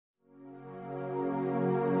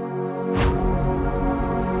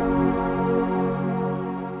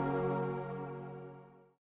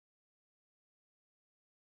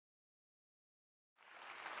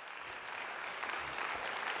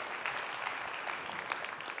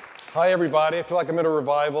Hi, everybody. I feel like I'm at a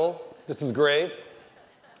revival. This is great.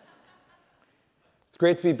 It's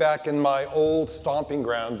great to be back in my old stomping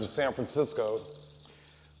grounds of San Francisco.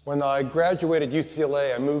 When I graduated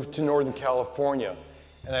UCLA, I moved to Northern California,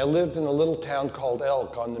 and I lived in a little town called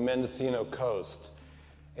Elk on the Mendocino coast.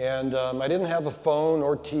 And I didn't have a phone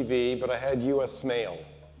or TV, but I had US mail.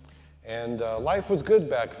 And life was good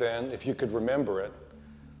back then, if you could remember it.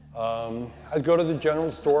 I'd go to the general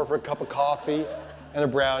store for a cup of coffee and a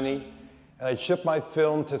brownie, and I'd ship my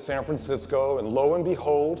film to San Francisco, and lo and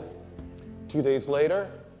behold, 2 days later,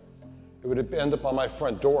 it would end up on my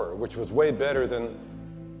front door, which was way better than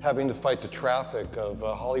having to fight the traffic of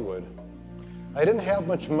Hollywood. I didn't have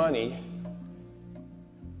much money,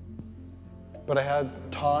 but I had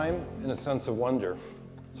time and a sense of wonder.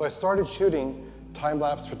 So I started shooting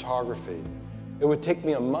time-lapse photography. It would take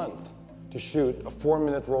me a month to shoot a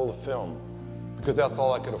 4-minute roll of film, because that's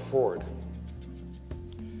all I could afford.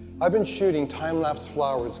 I've been shooting time-lapse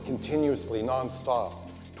flowers continuously,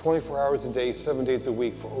 non-stop, 24 hours a day, 7 days a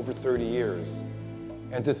week for over 30 years.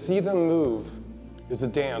 And to see them move is a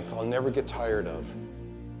dance I'll never get tired of.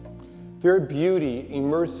 Their beauty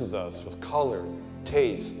immerses us with color,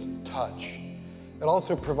 taste, touch. It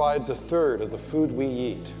also provides a third of the food we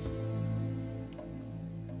eat.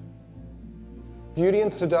 Beauty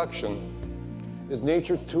and seduction is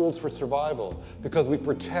nature's tools for survival because we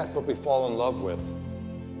protect what we fall in love with.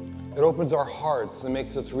 It opens our hearts and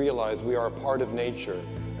makes us realize we are a part of nature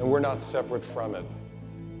and we're not separate from it.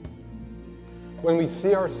 When we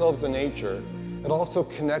see ourselves in nature, it also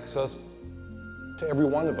connects us to every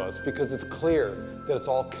one of us because it's clear that it's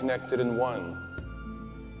all connected in one.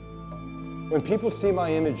 When people see my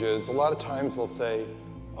images, a lot of times they'll say,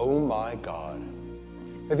 "Oh my God."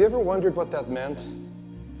 Have you ever wondered what that meant?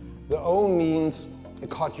 The "oh" means it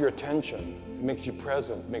caught your attention. It makes you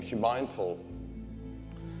present, makes you mindful.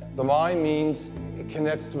 The "my" means it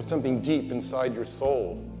connects with something deep inside your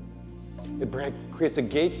soul. It creates a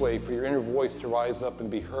gateway for your inner voice to rise up and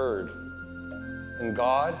be heard. And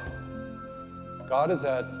God is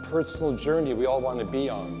that personal journey we all want to be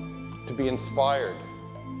on, to be inspired,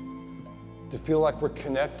 to feel like we're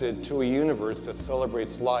connected to a universe that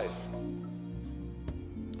celebrates life.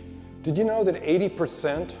 Did you know that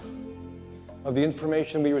 80% of the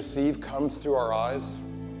information we receive comes through our eyes?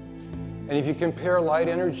 And if you compare light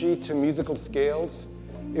energy to musical scales,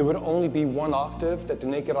 it would only be 1 octave that the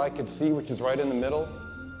naked eye could see, which is right in the middle.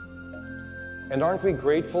 And aren't we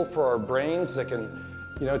grateful for our brains that can,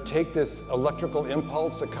 take this electrical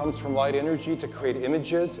impulse that comes from light energy to create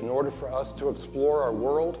images in order for us to explore our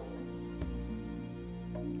world?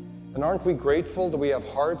 And aren't we grateful that we have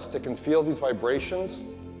hearts that can feel these vibrations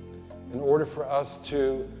in order for us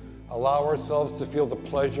to allow ourselves to feel the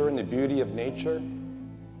pleasure and the beauty of nature?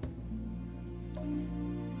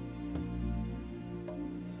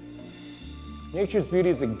 Nature's beauty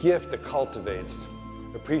is a gift that cultivates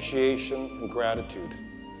appreciation and gratitude.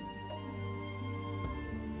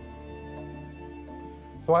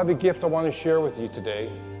 So I have a gift I want to share with you today,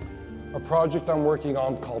 a project I'm working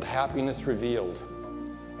on called Happiness Revealed.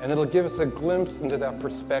 And it'll give us a glimpse into that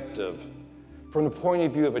perspective from the point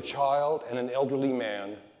of view of a child and an elderly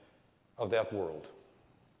man of that world.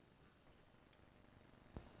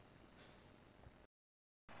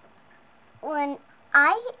 When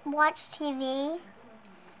I watch TV,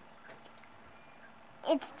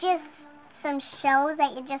 it's just some shows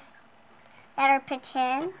that are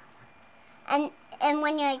pretend. And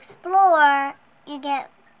when you explore, you get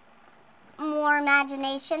more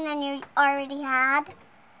imagination than you already had.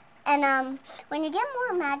 And when you get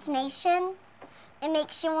more imagination, it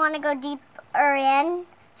makes you want to go deeper in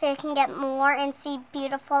so you can get more and see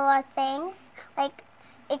beautiful things. Like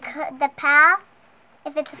the path.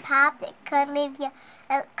 If it's a path, it could lead you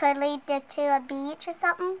to a beach or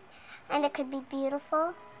something, and it could be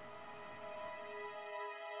beautiful.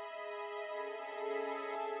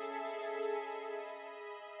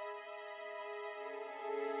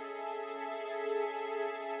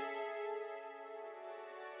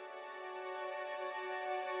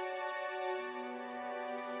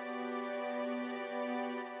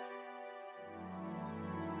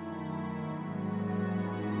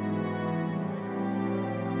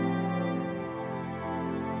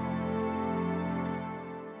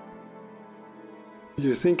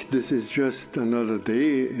 You think this is just another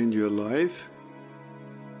day in your life?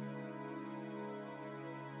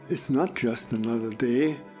 It's not just another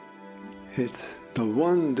day. It's the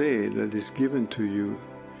one day that is given to you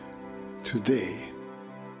today.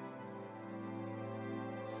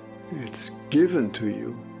 It's given to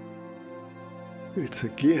you. It's a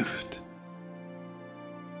gift.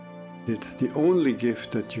 It's the only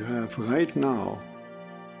gift that you have right now,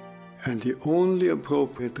 and the only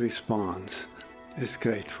appropriate response is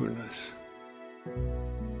gratefulness.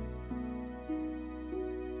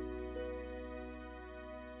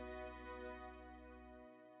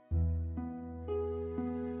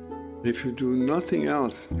 If you do nothing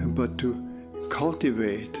else but to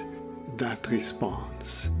cultivate that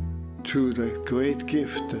response to the great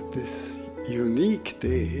gift that this unique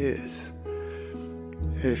day is,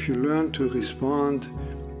 if you learn to respond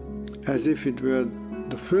as if it were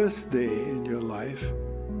the first day in your life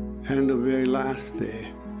and the very last day,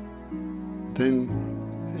 then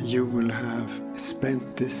you will have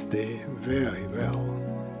spent this day very well.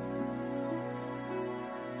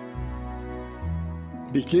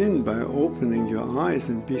 Begin by opening your eyes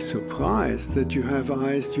and be surprised that you have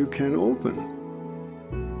eyes you can open.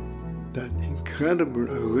 That incredible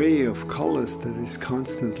array of colors that is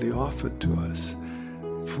constantly offered to us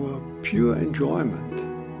for pure enjoyment.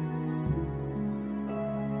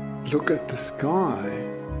 Look at the sky.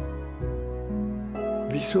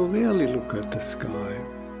 We so rarely look at the sky.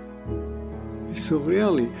 We so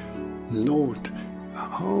rarely note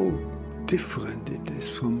how different it is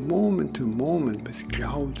from moment to moment with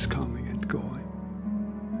clouds coming and going.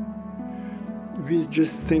 We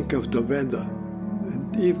just think of the weather,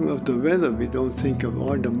 and even of the weather we don't think of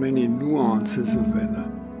all the many nuances of weather.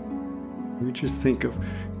 We just think of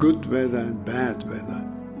good weather and bad weather.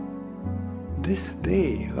 This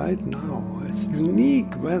day, right now, is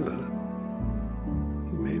unique weather.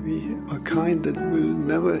 Maybe a kind that will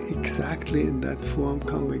never exactly in that form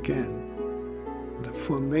come again. The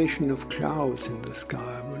formation of clouds in the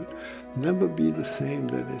sky will never be the same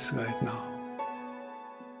that is right now.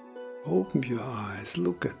 Open your eyes,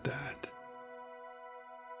 look at that.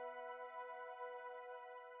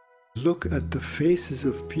 Look at the faces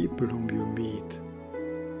of people whom you meet.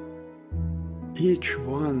 Each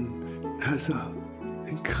one has an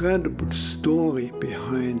incredible story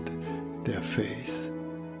behind their face.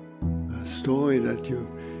 A story that you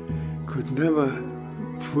could never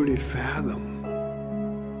fully fathom.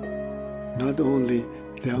 Not only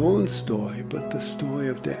their own story, but the story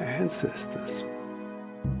of their ancestors.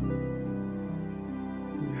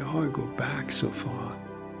 We all go back so far.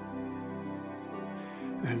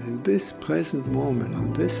 And in this present moment,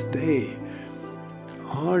 on this day,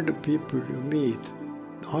 all the people you meet,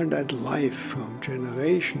 all that life from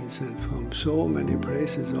generations and from so many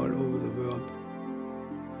places all over the world,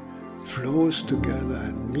 flows together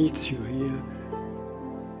and meets you here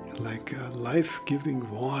like a life-giving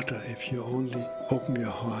water if you only open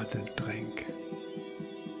your heart and drink.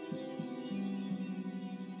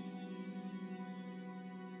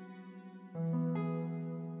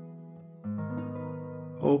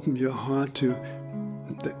 Open your heart to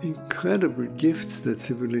the incredible gifts that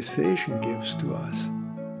civilization gives to us.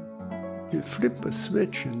 You flip a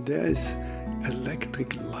switch and there is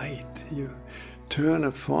electric light. You turn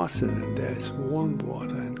a faucet and there is warm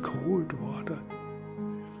water and cold water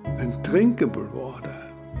and drinkable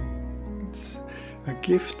water. It's a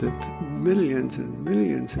gift that millions and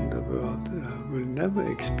millions in the world will never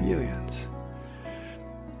experience.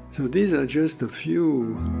 So these are just a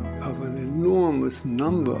few of an enormous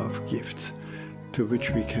number of gifts to which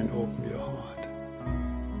we can open your heart.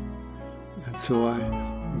 And so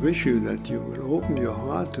I wish you that you will open your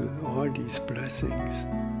heart to all these blessings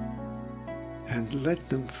and let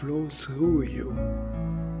them flow through you.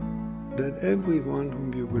 That everyone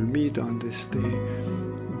whom you will meet on this day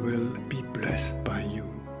will be blessed by you.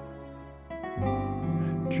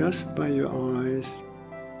 Just by your eyes,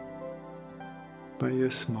 by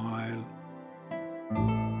your smile,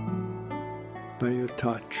 by your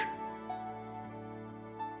touch,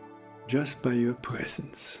 just by your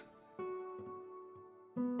presence.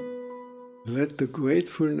 Let the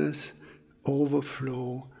gratefulness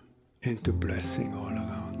overflow into blessing all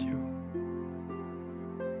around you.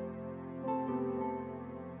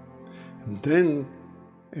 And then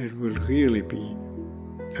it will really be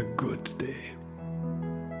a good day.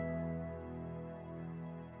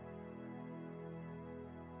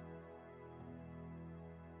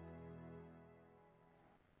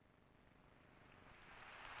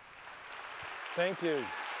 Thank you.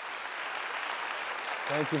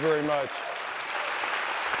 Thank you very much.